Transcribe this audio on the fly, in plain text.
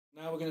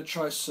Now we're going to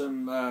try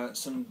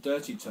some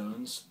dirty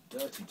tones.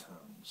 Dirty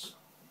tones.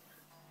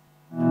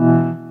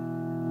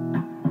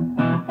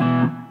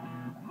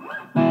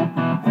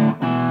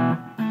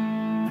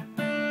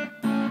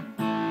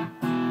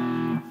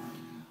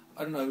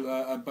 I don't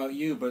know about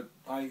you, but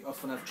I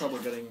often have trouble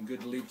getting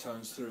good lead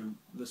tones through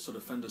this sort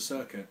of Fender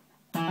circuit.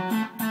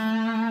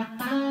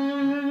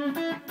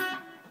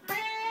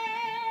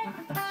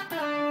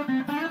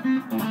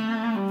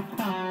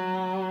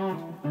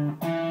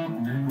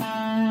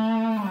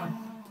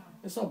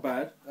 It's not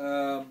bad,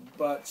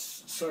 but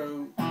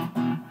so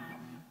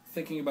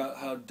thinking about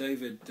how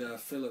David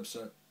Phillips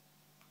at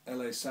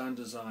LA Sound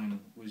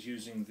Design was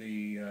using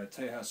the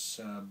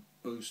Tejas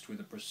boost with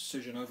a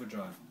precision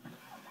overdrive.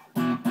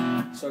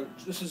 So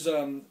this is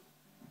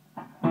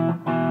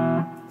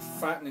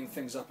fattening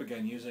things up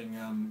again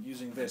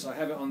using this. I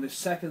have it on the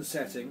second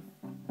setting.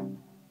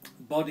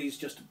 Body's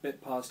just a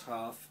bit past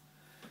half.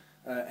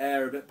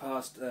 Air a bit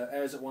past.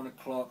 Air's at 1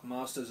 o'clock.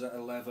 Master's at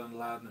 11.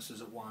 Loudness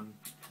is at 1.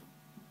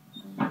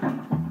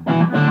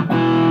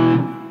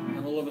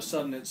 And all of a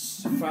sudden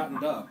it's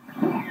fattened up.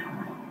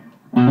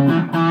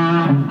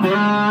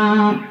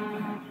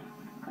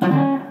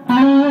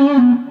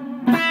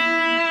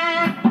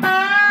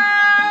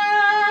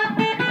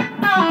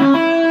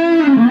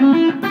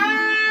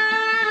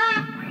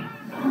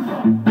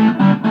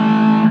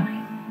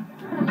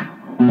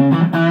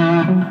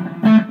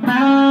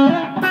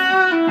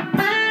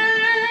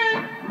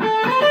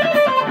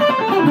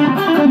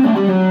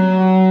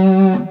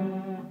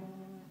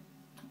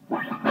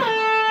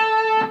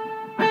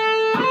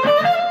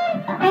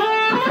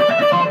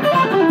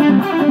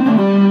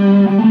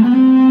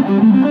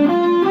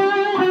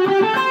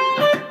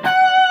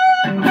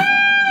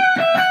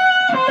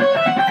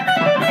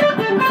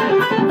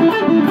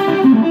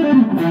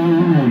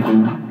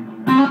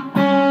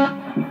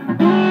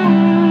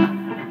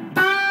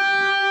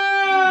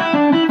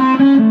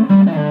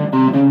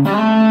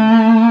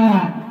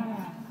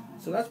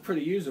 So that's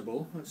pretty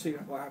usable. Let's see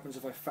what happens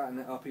if I fatten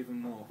it up even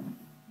more.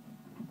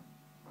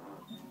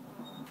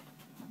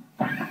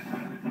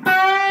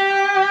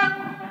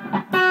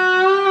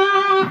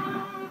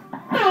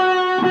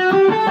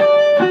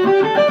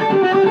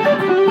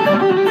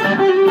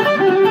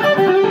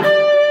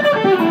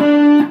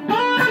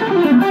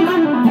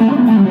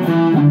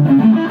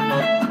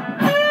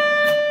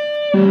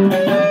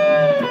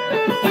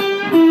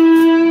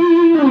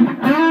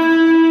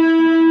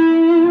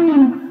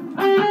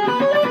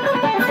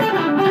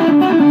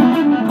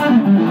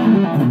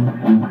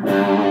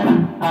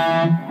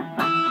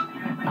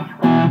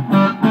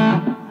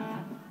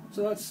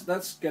 So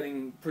that's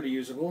getting pretty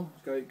usable.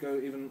 Go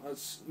even.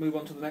 Let's move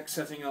on to the next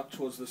setting up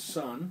towards the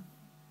sun.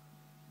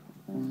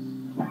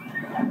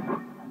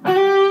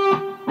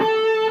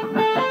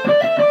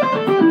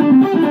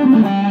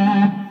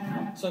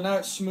 So now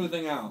it's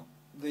smoothing out.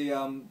 There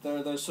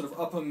are those sort of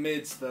upper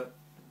mids that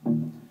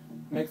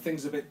make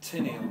things a bit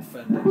tinny on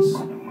Fenders.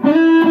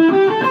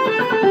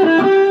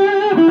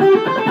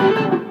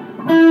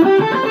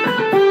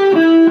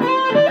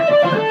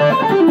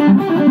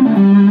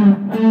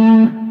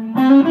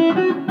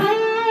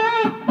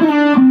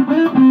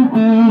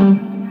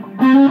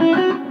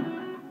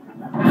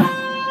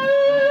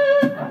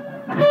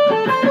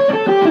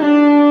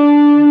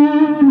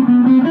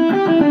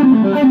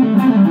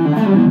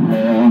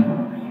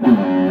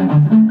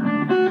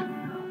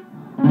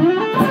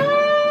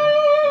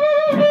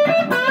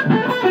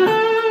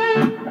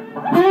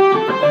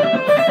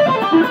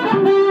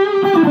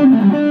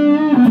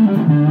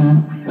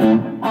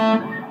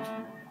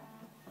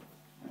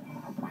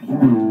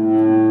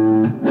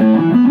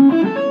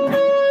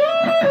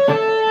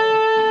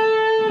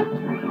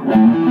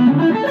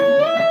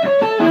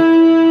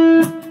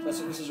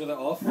 This is with it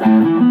off.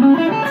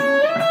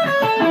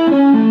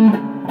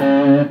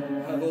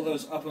 Have all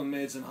those upper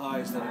mids and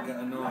highs that get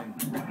annoying.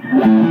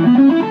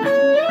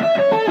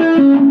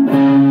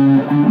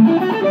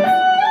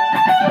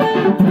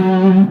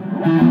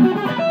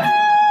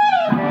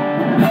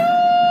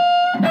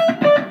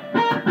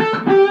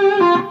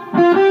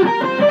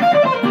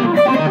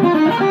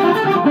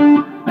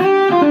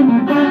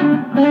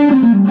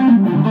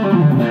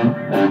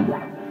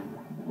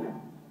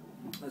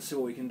 Let's see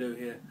what we can do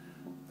here.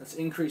 Let's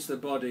increase the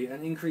body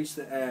and increase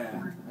the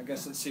air. I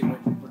guess let's see what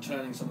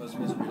returning some of those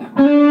mids will do.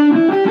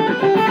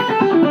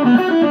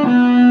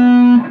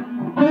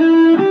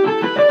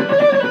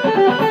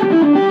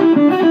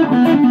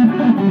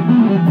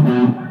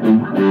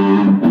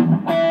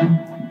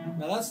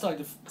 Now that's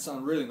starting to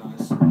sound really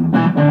nice.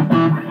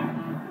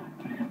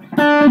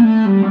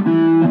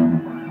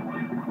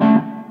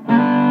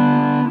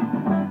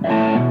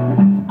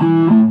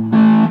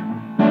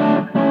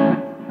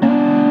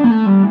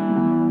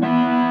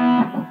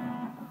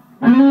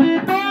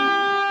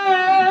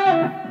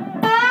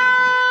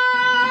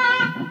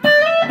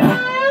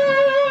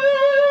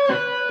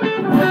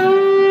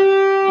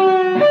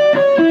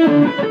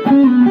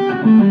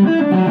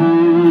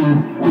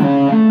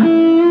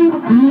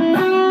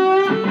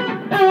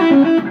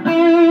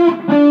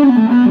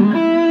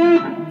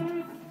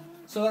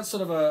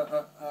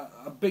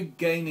 a big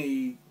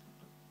gainy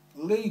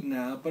lead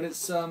now, but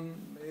it's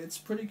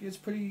pretty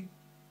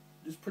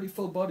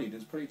full bodied.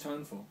 It's pretty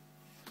toneful.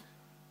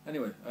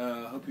 Anyway,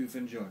 I hope you've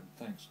enjoyed.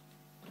 Thanks.